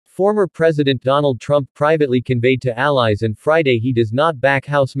Former President Donald Trump privately conveyed to allies on Friday he does not back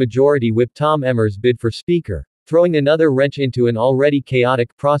House Majority Whip Tom Emmer's bid for Speaker, throwing another wrench into an already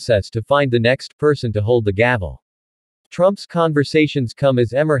chaotic process to find the next person to hold the gavel. Trump's conversations come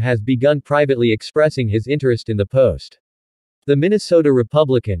as Emmer has begun privately expressing his interest in the post. The Minnesota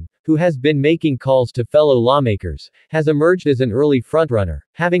Republican, who has been making calls to fellow lawmakers, has emerged as an early frontrunner,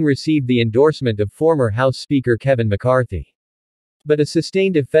 having received the endorsement of former House Speaker Kevin McCarthy. But a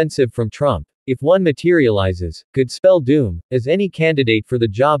sustained offensive from Trump, if one materializes, could spell doom, as any candidate for the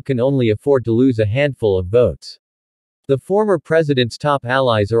job can only afford to lose a handful of votes. The former president's top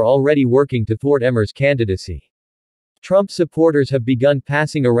allies are already working to thwart Emmer's candidacy. Trump supporters have begun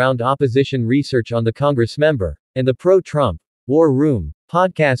passing around opposition research on the congressmember, and the pro-Trump War Room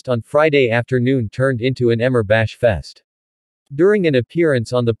podcast on Friday afternoon turned into an Emmer bash fest. During an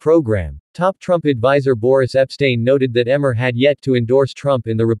appearance on the program, top Trump advisor Boris Epshteyn noted that Emmer had yet to endorse Trump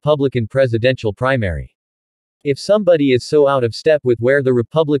in the Republican presidential primary. If somebody is so out of step with where the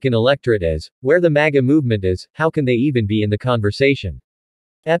Republican electorate is, where the MAGA movement is, how can they even be in the conversation?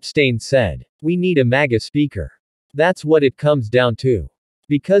 Epshteyn said. We need a MAGA speaker. That's what it comes down to.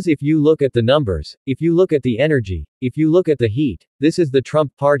 Because if you look at the numbers, if you look at the energy, if you look at the heat, this is the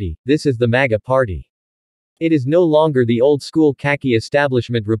Trump party, this is the MAGA party. It is no longer the old-school khaki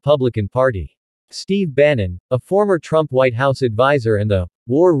establishment Republican Party. Steve Bannon, a former Trump White House advisor and the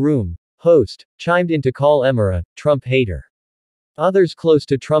War Room host, chimed in to call Emmer a Trump hater. Others close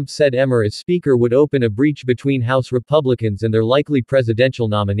to Trump said Emmer as Speaker would open a breach between House Republicans and their likely presidential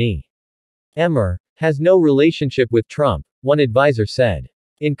nominee. Emmer has no relationship with Trump, one advisor said.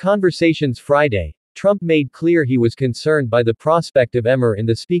 In conversations Friday, Trump made clear he was concerned by the prospect of Emmer in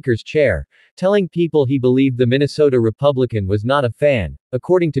the Speaker's chair, telling people he believed the Minnesota Republican was not a fan,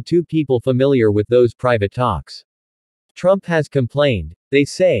 according to two people familiar with those private talks. Trump has complained, they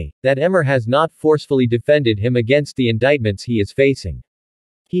say, that Emmer has not forcefully defended him against the indictments he is facing.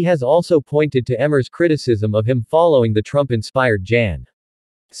 He has also pointed to Emmer's criticism of him following the Trump-inspired Jan.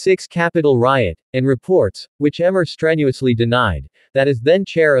 6 Capitol riot, and reports, which Emmer strenuously denied, that as then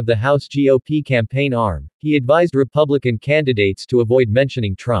chair of the House GOP campaign arm, he advised Republican candidates to avoid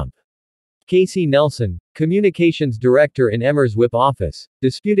mentioning Trump. Casey Nelson, communications director in Emmer's whip office,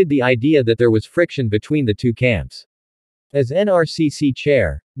 disputed the idea that there was friction between the two camps. As NRCC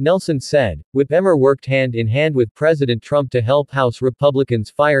chair, Nelson said, Whip Emmer worked hand in hand with President Trump to help House Republicans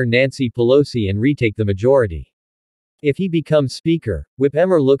fire Nancy Pelosi and retake the majority. If he becomes Speaker, Whip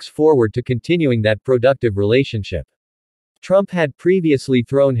Emmer looks forward to continuing that productive relationship. Trump had previously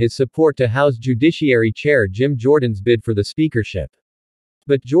thrown his support to House Judiciary Chair Jim Jordan's bid for the speakership.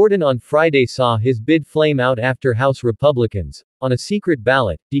 But Jordan on Friday saw his bid flame out after House Republicans, on a secret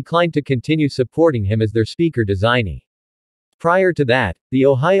ballot, declined to continue supporting him as their Speaker designee. Prior to that, the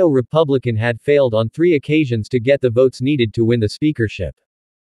Ohio Republican had failed on 3 occasions to get the votes needed to win the speakership.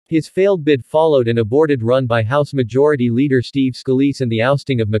 His failed bid followed an aborted run by House Majority Leader Steve Scalise and the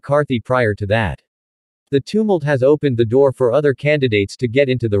ousting of McCarthy prior to that. The tumult has opened the door for other candidates to get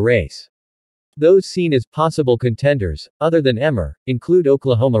into the race. Those seen as possible contenders, other than Emmer, include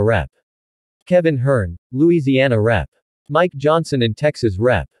Oklahoma Rep. Kevin Hern, Louisiana Rep. Mike Johnson and Texas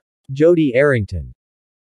Rep. Jody Arrington.